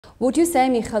Would you say,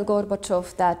 Mikhail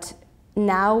Gorbachev, that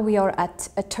now we are at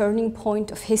a turning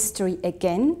point of history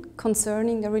again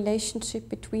concerning the relationship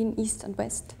between East and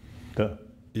West? Да.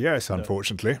 Yes,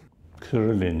 unfortunately. К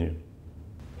сожалению.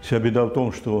 Вся беда в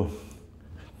том, что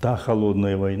та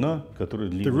холодная война, которая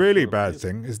длилась... The really bad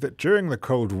thing is that during the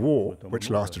Cold War, which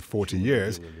lasted 40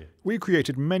 years, we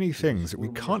created many things that we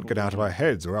can't get out of our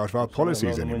heads or out of our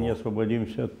policies Мы не anymore.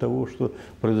 освободимся от того, что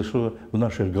произошло в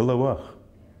наших головах,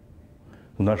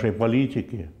 в нашей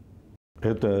политике.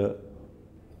 Это...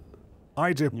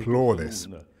 I deplore this.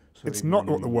 It's not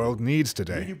what the world needs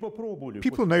today.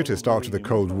 People noticed after the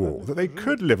Cold War that they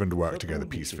could live and work together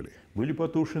peacefully. Были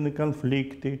потушены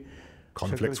конфликты.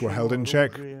 Conflicts were held in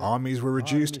check, armies were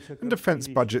reduced, and defense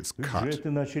budgets cut. Бюджеты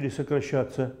начали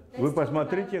сокращаться. Вы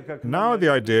посмотрите, как... Now the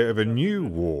idea of a new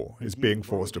war is being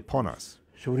forced upon us.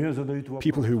 Всё время задают вопрос.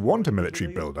 People who want a military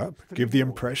build-up give the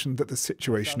impression that the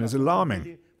situation is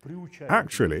alarming.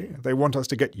 Actually, they want us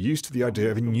to get used to the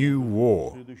idea of a new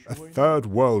war, a third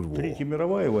world war. Третья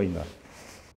мировая война.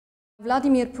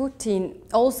 Vladimir Putin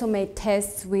also made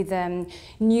tests with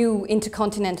new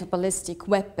intercontinental ballistic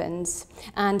weapons,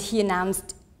 and he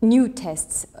announced new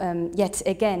tests yet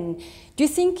again. Do you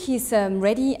think he's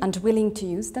ready and willing to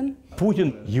use them?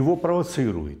 Путин его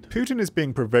провоцирует. Putin is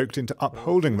being provoked into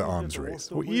upholding the arms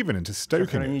race, or even into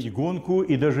stoking it. Сохранить гонку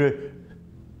и даже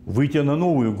выйти на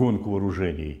новую гонку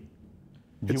вооружений.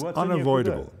 It's Деваться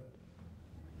unavoidable. некуда.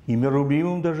 И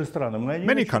миролюбивым даже странам.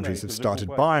 Many countries have started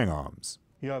buying arms,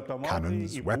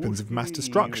 cannons, weapons of mass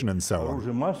destruction, and so on.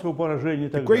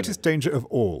 The greatest danger of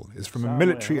all is from a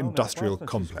military-industrial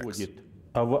complex.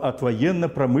 От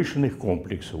военно-промышленных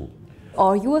комплексов.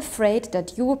 Are you afraid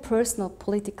that your personal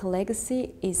political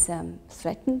legacy is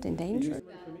threatened, endangered?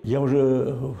 Я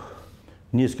уже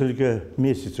несколько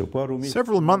месяцев, пару месяцев.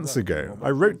 Several months ago,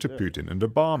 I wrote to Putin and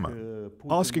Obama,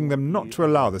 asking them not to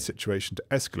allow the situation to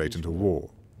escalate into war.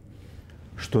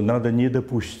 Что надо не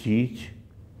допустить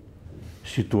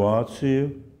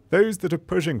ситуацию, Those that are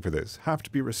pushing for this have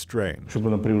to be restrained. чтобы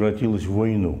она превратилась в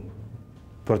войну,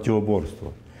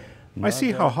 противоборство. I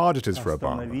see how hard it is for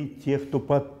Obama. Остановить тех, кто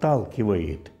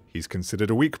подталкивает. He's considered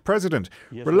a weak president,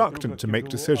 reluctant to make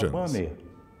decisions.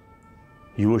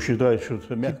 Его считают, что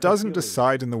He doesn't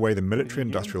decide in the way the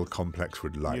military-industrial complex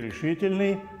would like.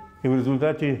 нерешительный и в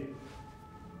результате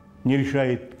не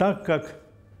решает так, как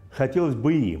хотелось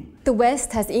бы им. The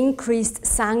West has increased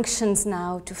sanctions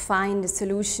now to find a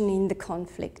solution in the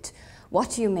conflict.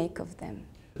 What do you make of them?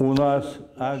 У нас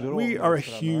We are a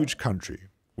huge country.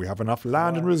 We have enough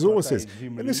land and resources,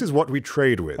 and this is what we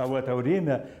trade with. А в это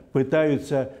время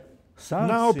пытаются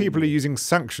Now people are using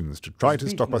sanctions to try to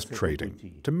stop us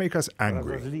trading, to make us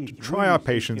angry, to try our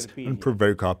patience and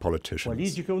provoke our politicians.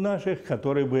 политиков наших,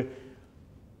 которые бы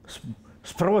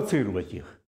спровоцировать их.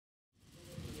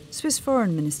 Swiss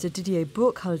Foreign Minister Didier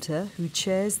Burkhalter, who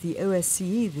chairs the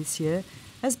OSCE this year,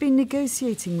 has been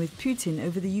negotiating with Putin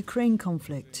over the Ukraine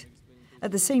conflict.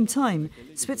 At the same time,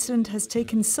 Switzerland has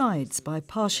taken sides by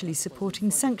partially supporting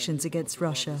sanctions against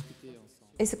Russia.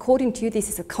 Is according to you this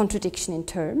is a contradiction in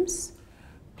terms?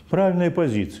 Правильная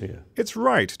позиция. It's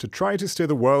right to try to steer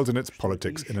the world and its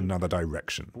politics in another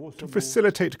direction, to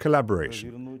facilitate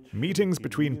collaboration, meetings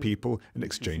between people and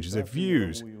exchanges of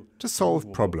views, to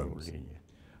solve problems.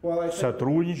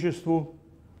 Сотрудничеству,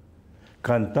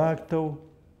 контактов,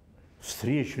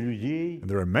 встреч людей. And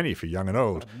there are many for young and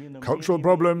old. Cultural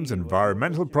problems,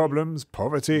 environmental problems,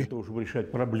 poverty. Чтобы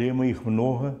решать проблемы, их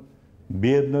много.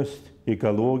 Бедность,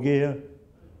 экология.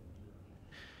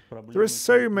 There are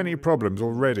so many problems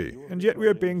already, and yet we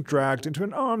are being dragged into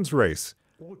an arms race.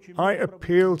 I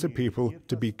appeal to people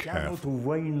to be careful.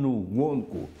 Войну,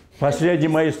 гонку. Последние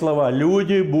мои слова.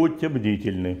 Люди, будьте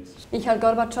бдительны. Mikhail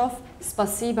Gorbachev,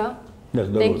 спасибо. На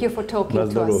здоровье. Thank you for talking На to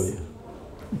us. здоровье.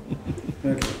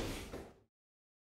 Okay.